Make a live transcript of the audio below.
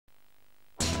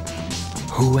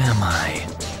Who am I?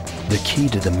 The key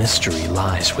to the mystery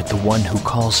lies with the one who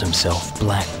calls himself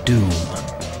Black Doom.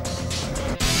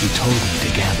 He told me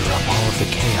to gather up all of the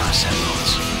Chaos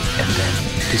Emeralds, and then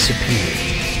disappeared.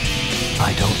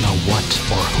 I don't know what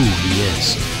or who he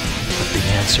is, but the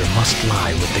answer must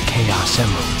lie with the Chaos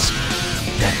Emeralds.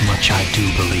 That much I do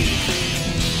believe.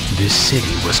 This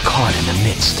city was caught in the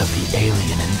midst of the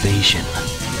alien invasion.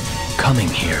 Coming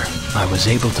here, I was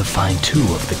able to find 2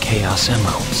 of the Chaos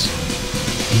Emeralds.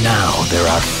 Now there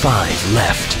are 5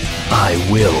 left. I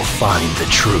will find the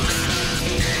truth.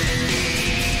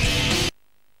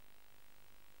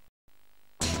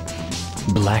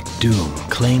 Black Doom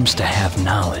claims to have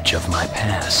knowledge of my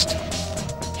past.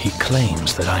 He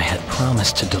claims that I had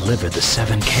promised to deliver the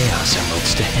 7 Chaos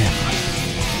Emeralds to him.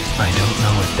 I don't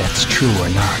know if that's true or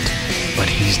not, but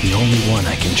he's the only one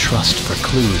I can trust for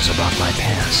clues about my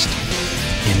past.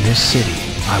 In this city,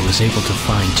 I was able to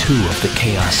find 2 of the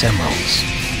Chaos Emeralds.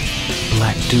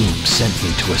 Black Doom sent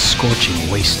me to a scorching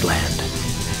wasteland.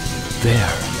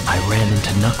 There, I ran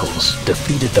into Knuckles,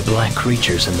 defeated the black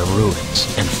creatures in the ruins,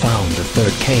 and found the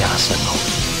 3rd Chaos Emerald.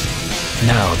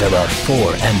 Now there are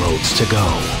 4 emeralds to go.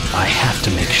 I have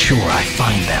to make sure I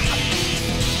find them.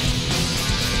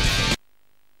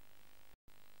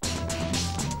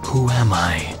 Who am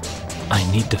I? I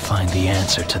need to find the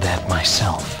answer to that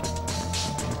myself.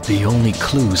 The only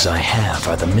clues I have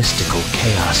are the mystical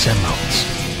Chaos Emeralds.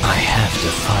 I have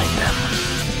to find them.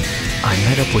 I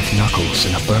met up with Knuckles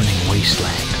in a burning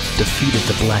wasteland, defeated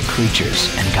the black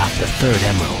creatures, and got the 3rd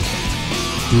emerald.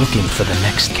 Looking for the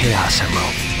next Chaos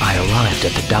Emerald, I arrived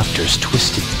at the Doctor's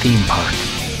twisted theme park.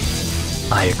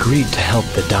 I agreed to help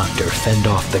the Doctor fend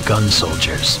off the gun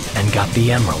soldiers, and got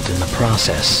the emerald in the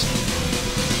process.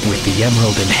 With the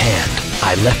emerald in hand,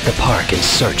 I left the park in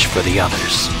search for the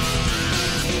others.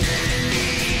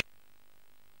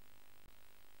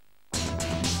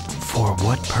 For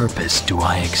what purpose do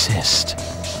I exist?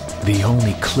 The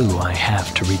only clue I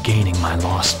have to regaining my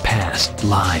lost past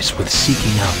lies with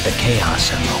seeking out the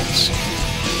Chaos Emeralds.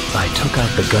 I took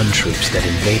out the gun troops that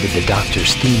invaded the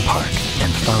Doctor's theme park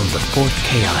and found the 4th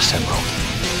Chaos Emerald.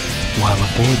 While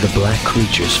aboard the black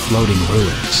creature's floating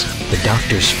ruins, the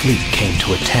Doctor's fleet came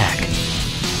to attack.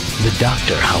 The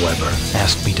Doctor, however,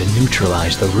 asked me to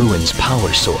neutralize the ruins'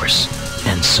 power source,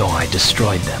 and so I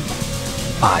destroyed them.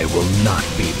 I will not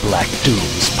be Black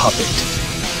Doom's puppet.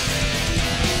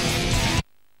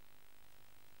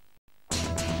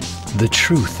 The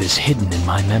truth is hidden in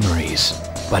my memories,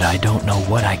 but I don't know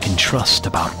what I can trust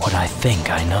about what I think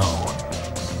I know.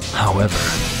 However,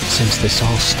 since this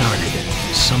all started,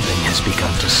 something has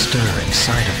begun to stir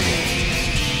inside of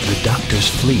me. The Doctor's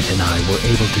fleet and I were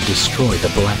able to destroy the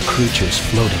black creature's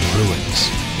floating ruins.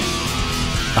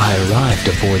 I arrived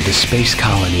aboard the space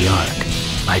colony Ark.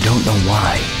 I don't know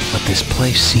why, but this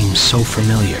place seems so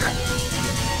familiar.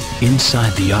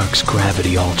 Inside the Ark's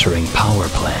gravity-altering power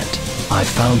plant, I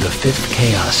found the 5th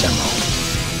Chaos Emerald.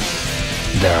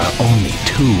 There are only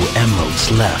 2 emeralds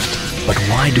left, but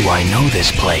why do I know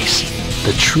this place?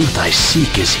 The truth I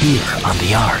seek is here on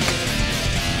the Ark.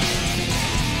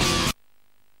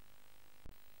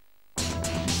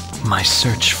 My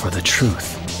search for the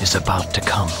truth is about to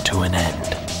come to an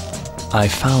end. I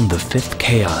found the 5th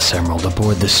Chaos Emerald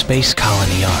aboard the space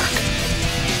colony Ark.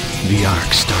 The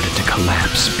Ark started to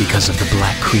collapse because of the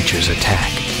black creature's attack,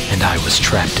 and I was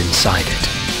trapped inside it.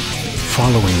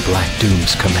 Following Black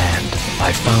Doom's command,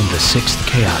 I found the 6th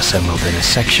Chaos Emerald in a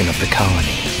section of the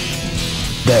colony.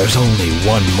 There's only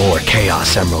one more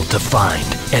Chaos Emerald to find,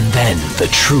 and then the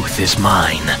truth is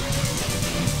mine.